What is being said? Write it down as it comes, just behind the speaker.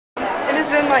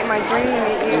been like my dream to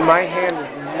meet you. My hand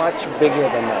is much bigger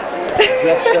than that,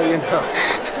 just so you know.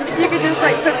 You could just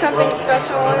like put something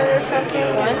special on it or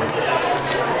something.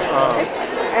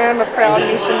 And I'm a proud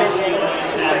Misha minion.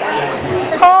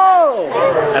 Oh!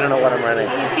 I don't know what I'm running.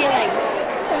 How are you feeling?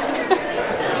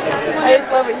 I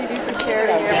just love what you do for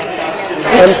charity and everything.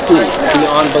 Empty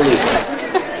beyond belief.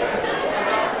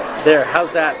 There,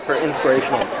 how's that for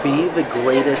inspirational? Be the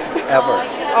greatest ever.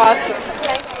 Awesome.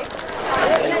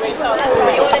 You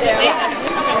want to do it?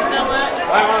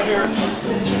 I'm here.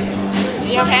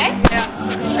 You okay? Yeah.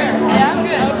 Sure. Yeah, I'm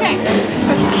good. Okay.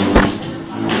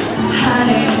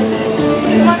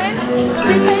 Come on in. What do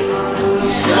you think?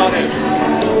 Come on in.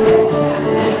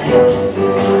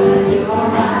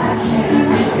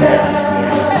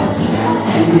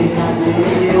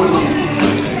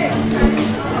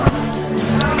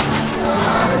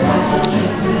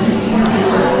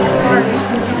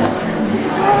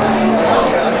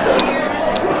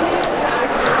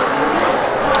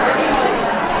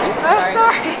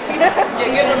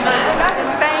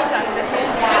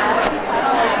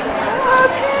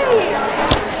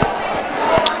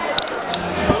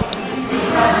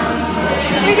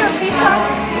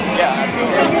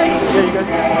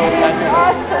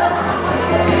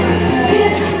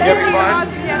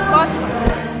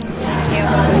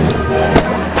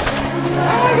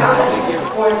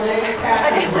 I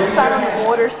guess just sign on the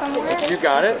board or somewhere. You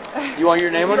got it? You want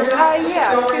your name on it?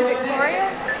 Yeah, to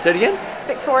Victoria. Say it again?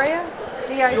 Victoria.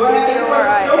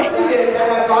 V-I-C-T-O-R-I.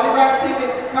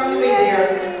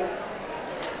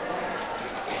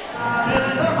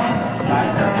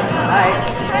 Hi.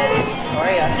 How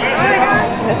are you?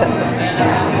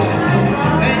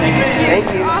 Thank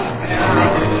you.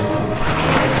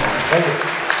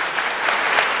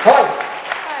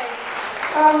 Hi.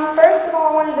 First of all, I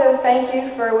wanted to thank you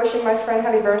for wishing my friend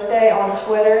happy birthday on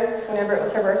Twitter whenever it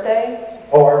was her birthday.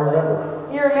 Oh, I remember.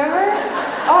 You remember?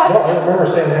 No, Awesome. I remember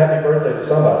saying happy birthday to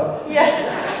somebody. Yeah.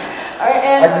 All right,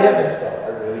 and, I meant it though, I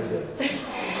really did.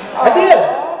 I did!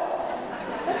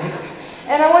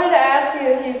 And I wanted to ask you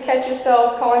if you catch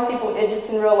yourself calling people idiots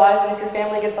in real life and if your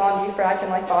family gets on to you for acting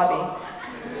like Bobby.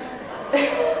 Do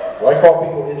I call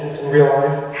people idiots in real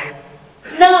life?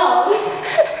 No.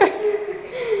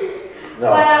 No.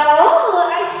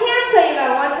 Well, I can tell you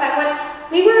about one time when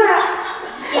we were,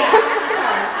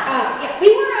 we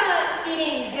were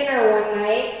eating dinner one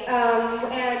night, and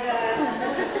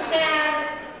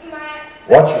my.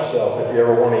 Watch yourself if you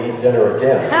ever want to eat dinner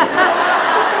again.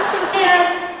 And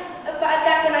back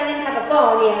then I didn't have a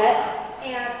phone yet,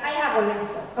 and I have one now,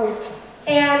 so.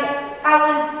 And I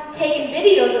was taking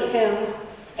videos of him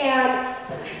and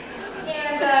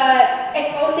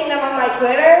posting them on my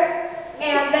Twitter.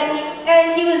 And then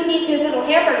he was eating his little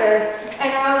hamburger,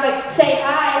 and I was like, say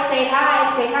hi, say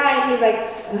hi, say hi, and he was like,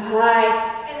 hi.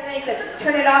 And then he said,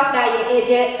 turn it off now, you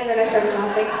idiot. And then I started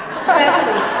laughing.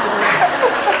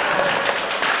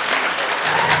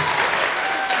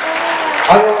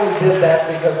 I only did that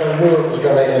because I knew it was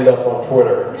going to end up on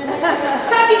Twitter.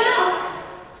 How'd you know?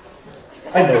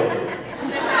 I know you.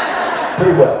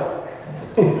 Pretty well.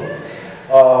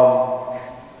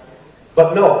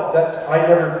 But no, I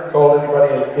never called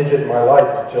anybody an idiot in my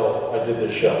life until I did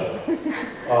this show.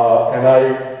 And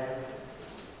I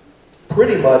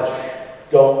pretty much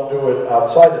don't do it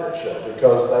outside of the show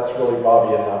because that's really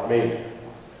Bobby and not me.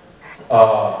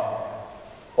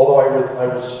 Although I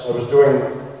was doing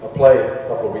a play a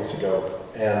couple of weeks ago,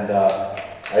 and I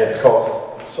had to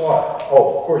call. Saw it?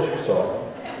 Oh, of course you saw it.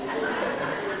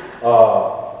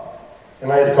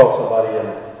 And I had to call somebody an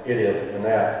idiot in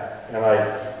that, and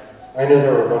I knew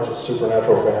there were a bunch of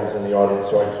Supernatural fans in the audience,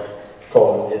 so I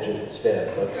called them idiot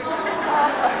instead.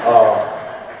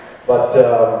 But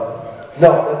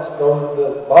no,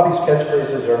 Bobby's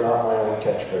catchphrases are not my own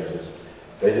catchphrases.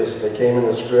 They came in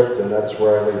the script, and that's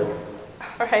where I leave them.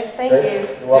 All right, thank Okay? you.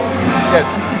 You're welcome. Yes.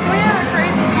 We have a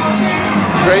crazy culture.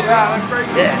 Crazy? Yeah, I'm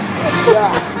crazy. Yeah.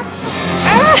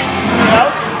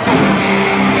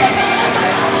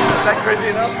 Is that crazy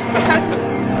enough?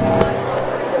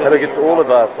 Yeah, look, it's all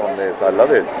of us on this. I love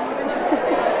it.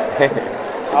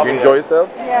 Did you enjoy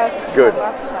yourself? Yes. Good.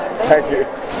 Lots of fun. Thank you.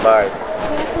 Bye.